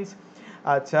পাইপলাইন্স,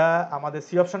 আচ্ছা আমাদের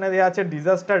সি অপশনে দেওয়া আছে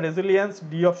ডিজাস্টার রেজিলিয়েন্স,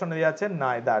 ডি অপশনে দেওয়া আছে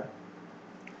নাইদার।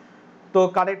 তো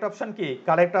কারেক্ট অপশন কি?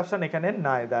 কারেক্ট অপশন এখানে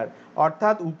নাইদার,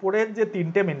 অর্থাৎ উপরের যে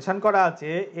তিনটে মেনশন করা আছে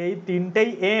এই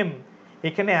তিনটেই এম,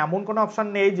 এখানে এমন কোনো অপশন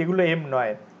নেই যেগুলো এম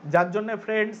নয়, যার জন্য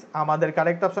ফ্রেন্ডস আমাদের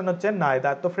কারেক্ট অপশন হচ্ছে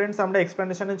নাইদার। তো ফ্রেন্ডস আমরা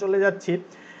এক্সপ্লেনেশনে চলে যাচ্ছি।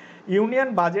 ইউনিয়ন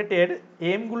বাজেটের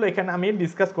এমগুলো এখানে আমি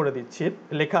ডিসকাস করে দিচ্ছি।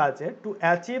 লেখা আছে to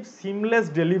achieve seamless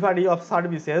delivery of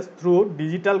services through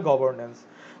digital governance.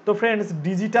 তো ফ্রেন্ডস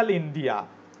ডিজিটাল ইন্ডিয়া,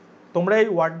 তোমরা এই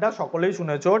ওয়ার্ডটা সকলেই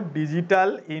শুনেছো, ডিজিটাল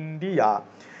ইন্ডিয়া।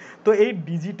 তো এই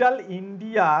ডিজিটাল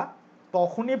ইন্ডিয়া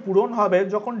তখনই পূরণ হবে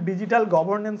যখন ডিজিটাল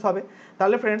গভর্নেন্স হবে।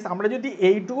 তাহলে ফ্রেন্ডস আমরা যদি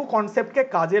এইটুকু কনসেপ্টকে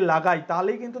কাজে লাগাই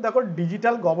তাহলেই কিন্তু দেখো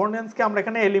ডিজিটাল গভর্নেন্সকে আমরা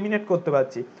এখানে এলিমিনেট করতে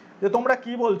পারছি। যে তোমরা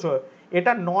কি বলছো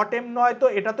এটা নট এম নয়, তো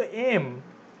এটা তো এম,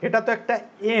 এটা তো একটা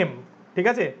এম, ঠিক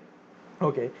আছে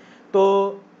ওকে। তো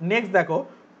নেক্সট দেখো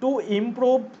to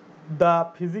improve the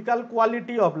physical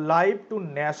quality of life to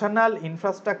national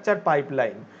infrastructure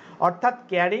pipeline, অর্থাৎ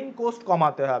ক্যারিং কোস্ট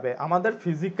কমাতে হবে। আমাদের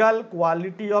ফিজিক্যাল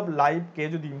কোয়ালিটি অফ লাইফকে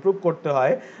যদি ইমপ্রুভ করতে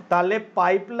হয় তাহলে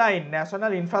পাইপলাইন,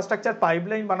 ন্যাশনাল ইনফ্রাস্ট্রাকচার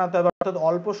পাইপলাইন বানাতে হবে, অর্থাৎ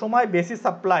অল্প সময় বেশি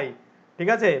সাপ্লাই, ঠিক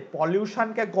আছে।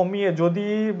 পলিউশনকে কমিয়ে, যদি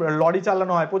লরি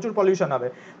চালানো হয় প্রচুর পলিউশন হবে,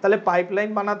 তাহলে পাইপলাইন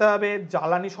বানাতে হবে,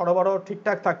 জ্বালানি সরবরাহ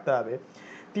ঠিকঠাক থাকতে হবে।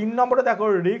 3 নম্বরে দেখো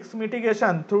risk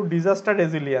mitigation through disaster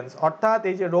resilience, অর্থাৎ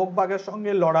এই যে রোগ বাগের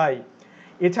সঙ্গে লড়াই,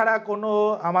 এছাড়া কোনো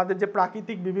আমাদের যে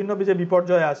প্রাকৃতিক বিভিন্ন যে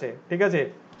বিপর্যয় আসে, ঠিক আছে,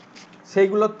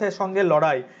 সেইগুলোর সঙ্গে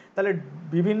লড়াই, তাহলে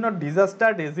বিভিন্ন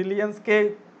ডিজাস্টার রেজিলিয়েন্সকে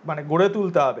মানে গড়ে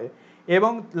তুলতে হবে।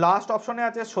 এবং লাস্ট অপশনে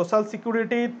আছে social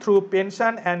security through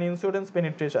pension and insurance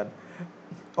penetration,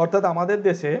 অর্থাৎ আমাদের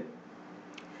দেশে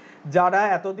যারা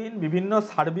এতদিন বিভিন্ন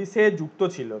সার্ভিসে যুক্ত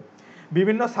ছিল,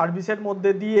 বিভিন্ন সার্ভিসের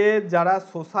মধ্যে দিয়ে যারা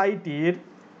সোসাইটির,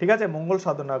 ঠিক আছে, মঙ্গল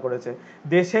সাধনা করেছে,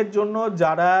 দেশের জন্য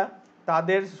যারা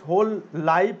তাদের হোল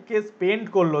লাইফকে স্পেন্ড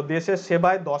করলো দেশের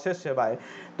সেবায়, দশের সেবায়,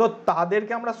 তো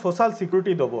তাদেরকে আমরা সোশ্যাল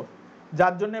সিকিউরিটি দেবো,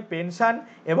 যার জন্য পেনশন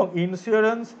এবং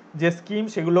ইন্স্যুরেন্স যে স্কিম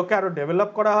সেগুলোকে আরও ডেভেলপ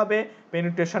করা হবে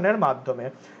পেনিট্রেশনের মাধ্যমে।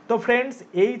 তো ফ্রেন্ডস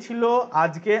এই ছিল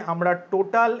আজকে আমরা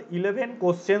টোটাল 11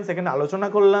 কোশ্চেন্স এখানে আলোচনা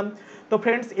করলাম। তো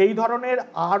ফ্রেন্ডস এই ধরনের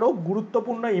আরও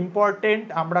গুরুত্বপূর্ণ ইম্পর্টেন্ট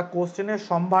আমরা কোশ্চেনের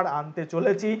সম্ভার আনতে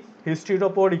চলেছি হিস্ট্রির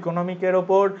ওপর, ইকোনমিকের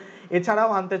ওপর,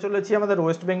 এছাড়াও আনতে চলেছি আমাদের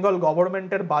ওয়েস্ট বেঙ্গল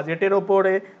গভর্নমেন্টের বাজেটের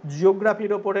ওপরে,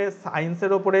 জিওগ্রাফির ওপরে,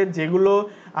 সায়েন্সের ওপরে, যেগুলো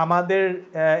আমাদের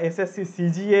এসএসসি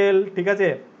সিজিএল, ঠিক আছে,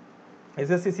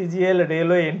 SSC CGL,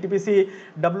 railway, NTPC,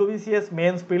 WBCS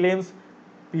men's, prelims,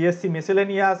 PSC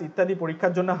miscellaneous ইত্যাদি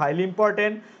পরীক্ষার জন্য হাইলি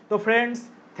ইম্পর্টেন্ট। তো ফ্রেন্ডস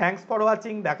থ্যাঙ্কস ফর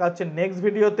ওয়াচিং, দেখা হচ্ছে নেক্সট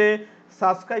ভিডিওতে।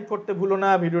 সাবস্ক্রাইব করতে ভুলো না,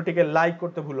 ভিডিওটিকে লাইক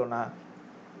করতে ভুলো না।